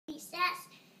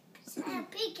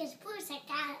is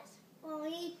pussycats.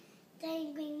 Only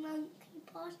dangling monkey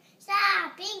paws.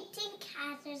 Stop, pink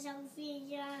cat is over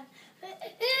here.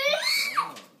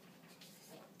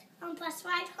 On bus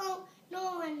ride home,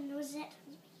 no one knows it.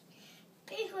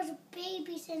 Pink was a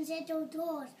baby since little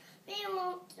doors. We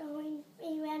won't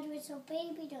be around with so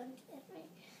baby don't get me.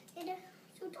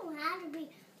 You don't have to be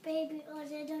baby or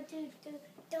little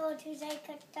to say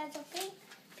that's a pink.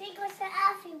 Pink was the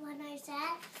Alfie one I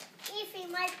said.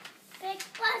 Evie, my big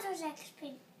brother's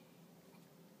ex-pink.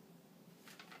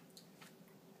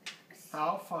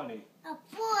 How funny. A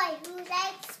boy who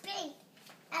likes pink.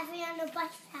 Every on the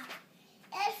bus stop.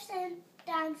 If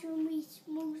sometimes you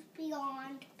moves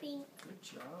beyond pink. Good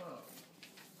job.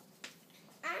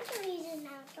 I'm reading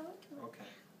now, don't you? Okay.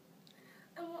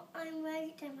 I'm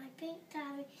writing my pink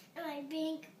tie and my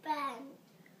pink band.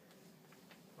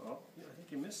 Well, I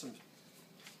think you missed some.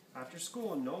 After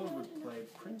school, no one would play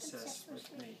Princess with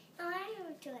me. No, I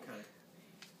never do it.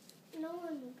 Okay. No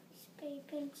one would play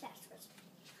Princess with me.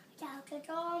 I counted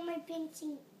all my pink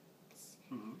things.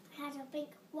 I had a pink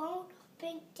wand,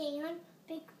 pink tan,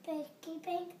 pink pinky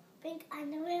pink, pink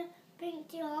underwear, pink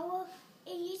towel,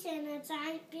 each and a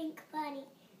giant pink bunny.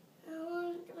 I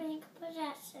want pink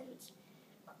possessions.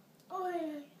 Oh,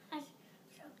 and I had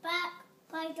a back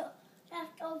bite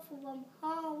left over from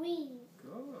Halloween.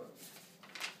 Good.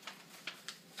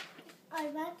 I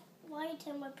went white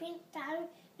and my pink tie,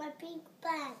 my pink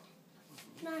band.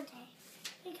 Monday.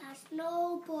 Pink has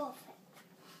no boyfriend.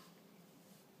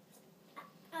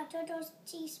 After those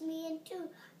tease me in too.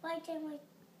 White and my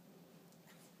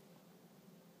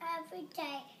every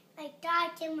day. I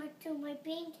died to my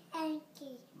pink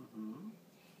hanky.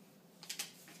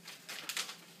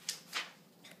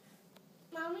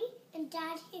 Mommy and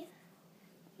Daddy,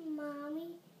 Mommy,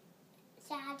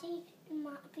 Daddy, and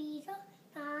Peter,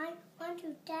 I want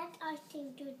to get ice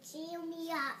cream to cheer me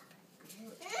up.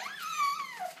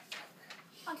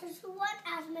 I just want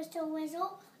as Mr.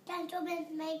 Whistle, Gentleman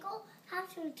Magle, have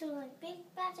to do a big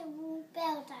battle rule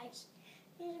bell dice.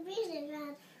 There's a reason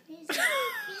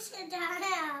that I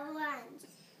have ones.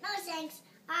 No thanks,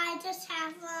 I just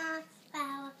have one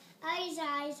flower.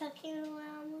 Eyes looking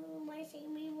around the room, I see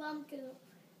me rum too.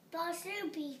 Boss you,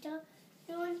 Peter.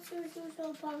 You want to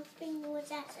so bumping with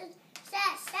that.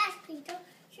 That's Peter.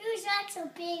 Shoes like a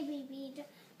baby, Peter.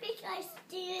 Because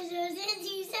there's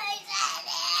you say that.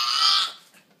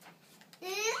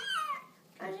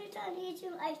 I need to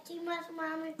ice cream,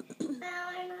 Mommy. Now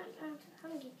I'm not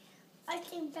hungry. Ice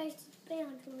cream tastes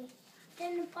bad to me.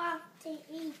 Then the box to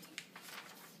eat.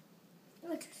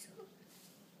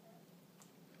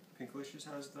 Purplelicious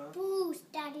has the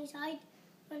boost Daddy's side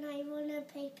when I want to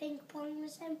play ping pong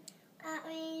with him. That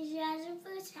means he has a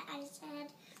boost. I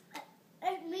said,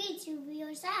 it makes you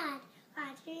real sad.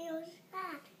 I feel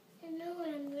sad. And no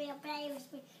one will play with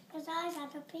me because I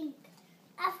got a pink.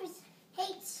 Everyone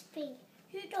hates pink.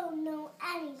 You don't know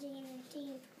anything until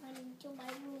you come into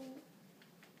my room.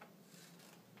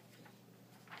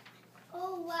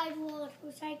 Oh, wide world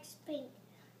who likes pink.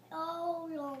 Oh,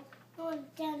 no. No one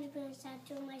can be sad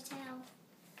to myself.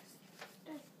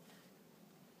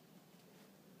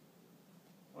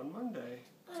 on Monday.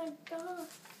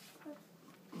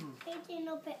 Painting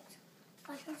no picture.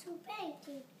 I was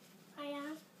painting. I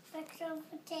asked picture of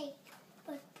a tape,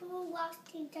 but Pooh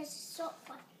walking to the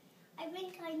sofa. I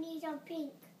think I need a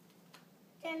pink.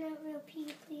 Then it will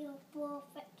be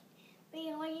perfect. We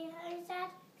already heard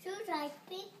that. Should like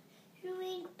pink? You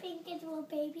think pink is for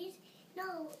babies?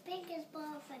 No, pink is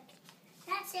perfect.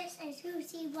 That's it, as you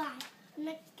see why.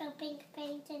 Mix the pink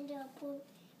paint into a Pooh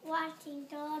watching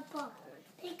the book.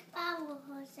 Pink power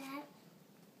was that.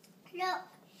 Look,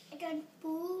 it's a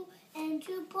blue and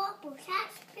two purple.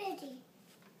 That's pretty.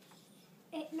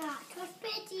 It's not just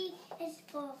pretty, it's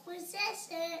for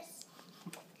possessors.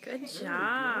 Good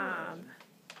job.